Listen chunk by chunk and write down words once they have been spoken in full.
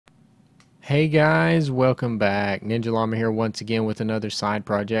Hey guys, welcome back. Ninja Llama here once again with another side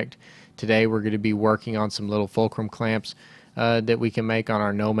project. Today we're going to be working on some little fulcrum clamps that we can make on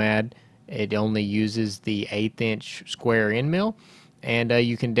our Nomad. It only uses the 1/8 inch square end mill, and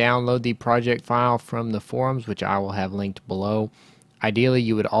you can download the project file from the forums, which I will have linked below. Ideally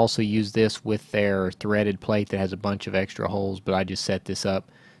you would also use this with their threaded plate that has a bunch of extra holes, but I just set this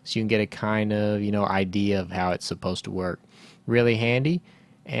up so you can get a kind of idea of how it's supposed to work. Really handy.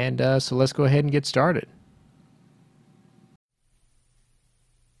 And so let's go ahead and get started.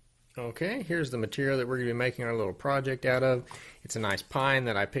 Okay, here's the material that we're going to be making our little project out of. It's a nice pine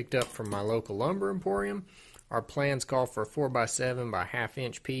that I picked up from my local lumber emporium. Our plans call for a 4x7 by 1/2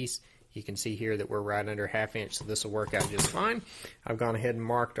 inch piece. You can see here that we're right under 1/2 inch, so this will work out just fine. I've gone ahead and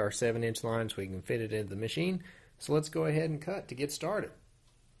marked our 7-inch line so we can fit it into the machine. So let's go ahead and cut to get started.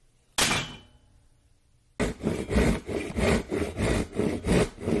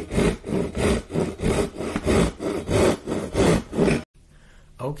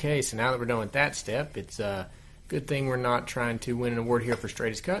 Okay, so now that we're done with that step, it's a good thing we're not trying to win an award here for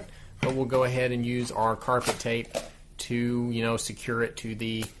straightest cut, but we'll go ahead and use our carpet tape to, secure it to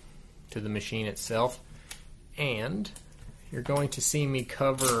the machine itself. And you're going to see me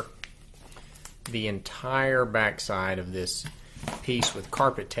cover the entire backside of this piece with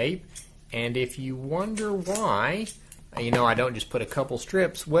carpet tape. And if you wonder why, I don't just put a couple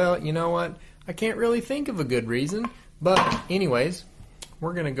strips, well, you know what? I can't really think of a good reason, but anyways,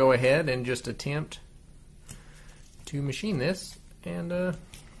 we're going to go ahead and just attempt to machine this and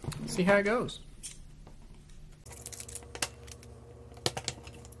see how it goes.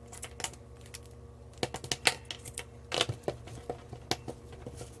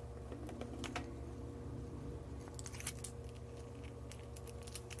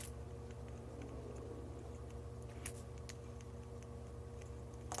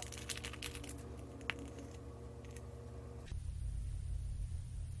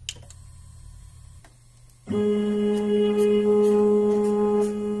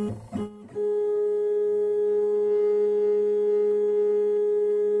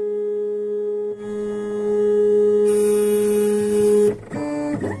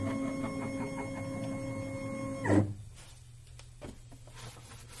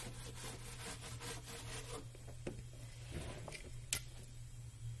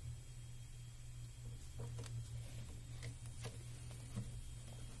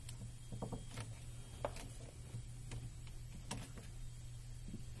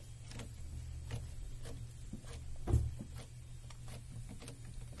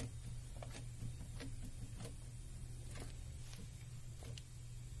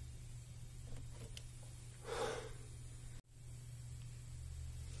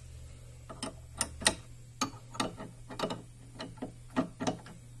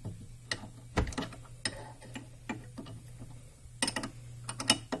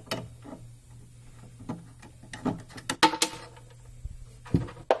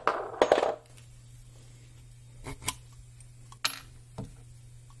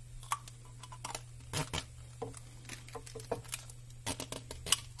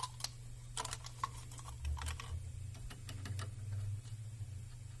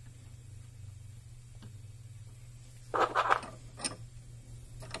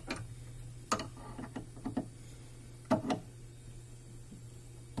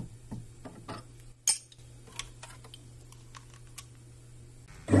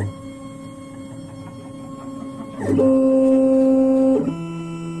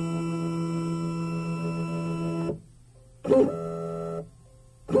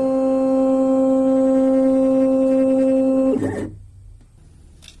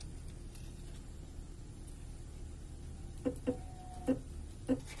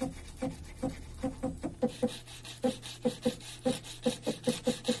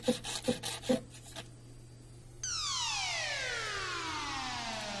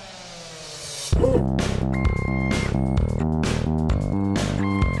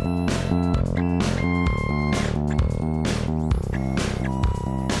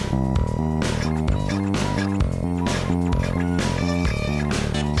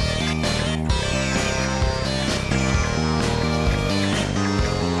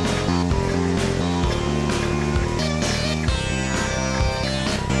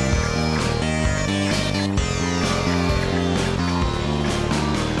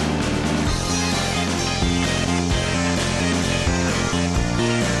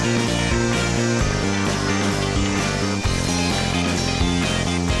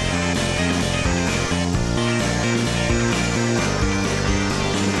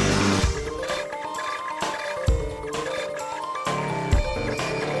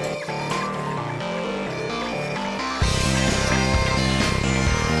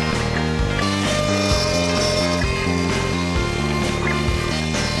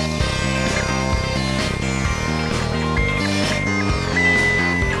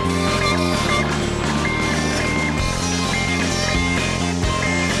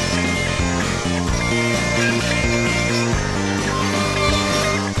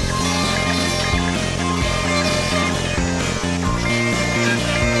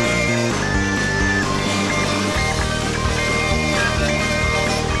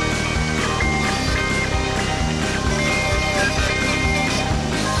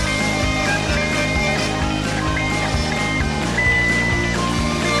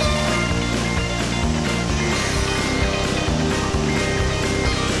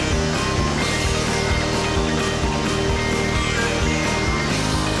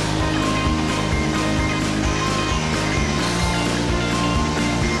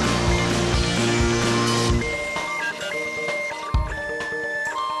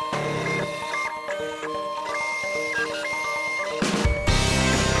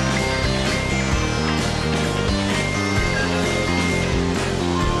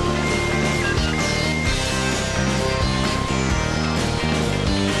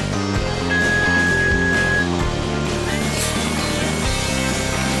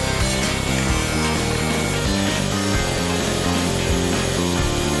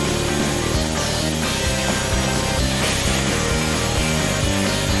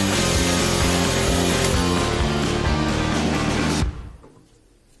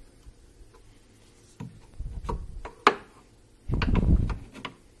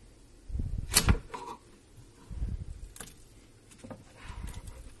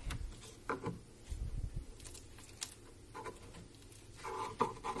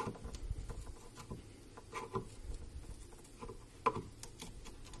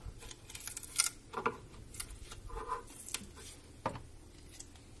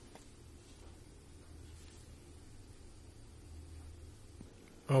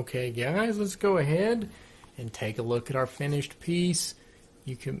 Okay guys, let's go ahead and take a look at our finished piece.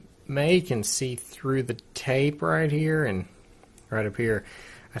 You can make and see through the tape right here and right up here.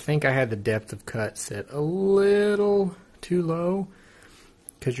 I think I had the depth of cut set a little too low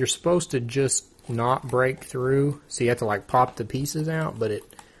because you're supposed to just not break through, so you have to like pop the pieces out, but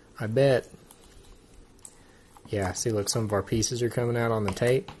I bet, yeah, see, look, some of our pieces are coming out on the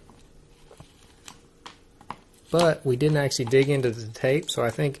tape. But we didn't actually dig into the tape, so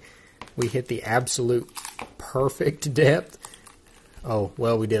I think we hit the absolute perfect depth. Oh,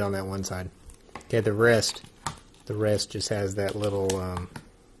 well, we did on that one side. Okay, the rest just has that little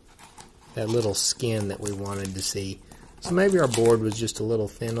skin that we wanted to see. So maybe our board was just a little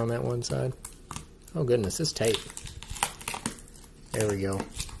thin on that one side. Oh goodness, this tape. There we go.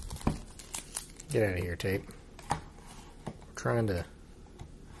 Get out of here, tape. We're trying to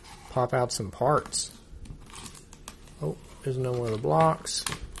pop out some parts. Oh, there's no one of the blocks.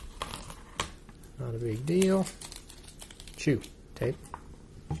 Not a big deal. Chew, tape.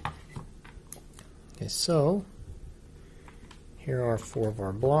 Okay, so here are 4 of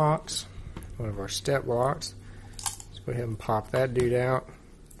our blocks, one of our step blocks. Let's go ahead and pop that dude out.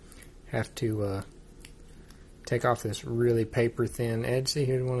 Have to take off this really paper thin edge. See,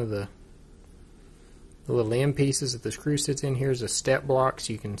 here's one of the little end pieces that the screw sits in. Here's a step block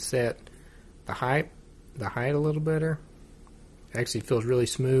so you can set the height a little better. Actually feels really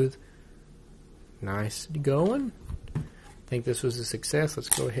smooth. Nice going. I think this was a success. Let's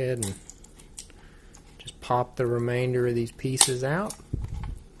go ahead and just pop the remainder of these pieces out.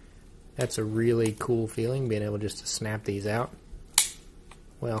 That's a really cool feeling, being able just to snap these out.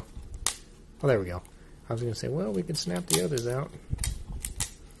 Well, there we go. I was going to say, well, we could snap the others out.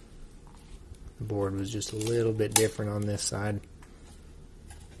 The board was just a little bit different on this side.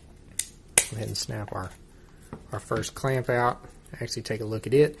 Go ahead and snap our first clamp out. Actually take a look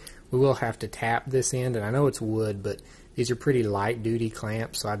at it. We will have to tap this end, and I know it's wood, but these are pretty light duty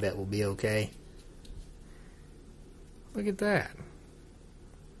clamps, so I bet we'll be okay. Look at that.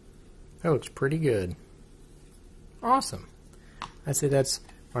 That looks pretty good. Awesome. I'd say that's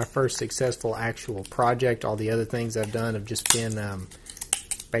my first successful actual project. All the other things I've done have just been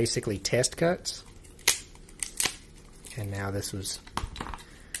basically test cuts. And now this was,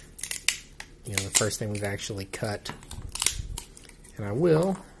 the first thing we've actually cut.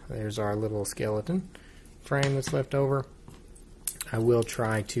 And there's our little skeleton frame that's left over. I will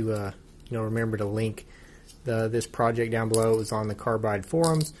try to, remember to link this project down below. It was on the Carbide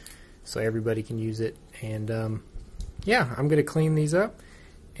forums, so everybody can use it. And yeah, I'm going to clean these up,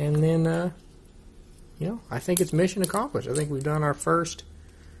 and then I think it's mission accomplished. I think we've done our first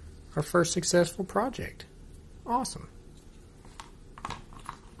successful project. Awesome.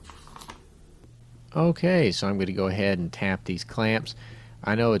 Okay, so I'm going to go ahead and tap these clamps.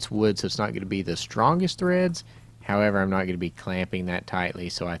 I know it's wood, so it's not going to be the strongest threads. However, I'm not going to be clamping that tightly,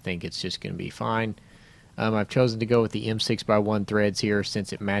 so I think it's just going to be fine. I've chosen to go with the M6x1 threads here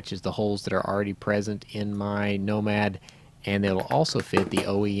since it matches the holes that are already present in my Nomad, and it'll also fit the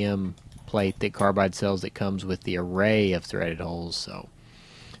OEM plate that Carbide sells that comes with the array of threaded holes, so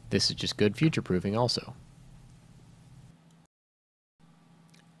this is just good future proofing also.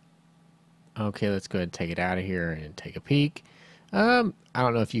 Okay, let's go ahead and take it out of here and take a peek. I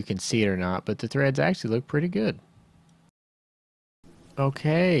don't know if you can see it or not, but the threads actually look pretty good.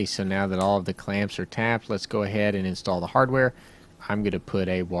 Okay, so now that all of the clamps are tapped, let's go ahead and install the hardware. I'm going to put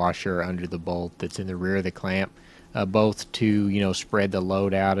a washer under the bolt that's in the rear of the clamp, both to spread the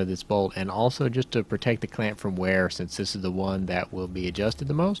load out of this bolt, and also just to protect the clamp from wear, since this is the one that will be adjusted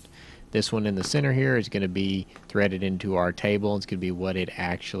the most. This one in the center here is going to be threaded into our table. It's going to be what it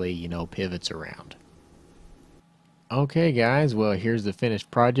actually pivots around. Okay guys, well, here's the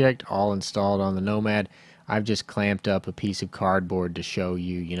finished project, all installed on the Nomad. I've just clamped up a piece of cardboard to show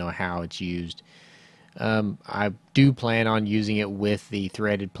you, how it's used. I do plan on using it with the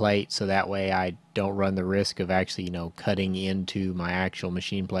threaded plate, so that way I don't run the risk of actually, cutting into my actual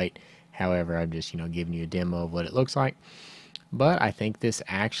machine plate. However, I'm just, giving you a demo of what it looks like. But I think this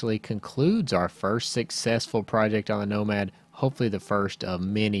actually concludes our first successful project on the Nomad, hopefully the first of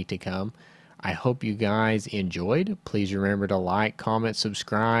many to come. I hope you guys enjoyed. Please remember to like, comment,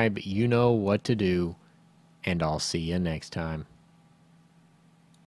 subscribe. You know what to do. And I'll see you next time.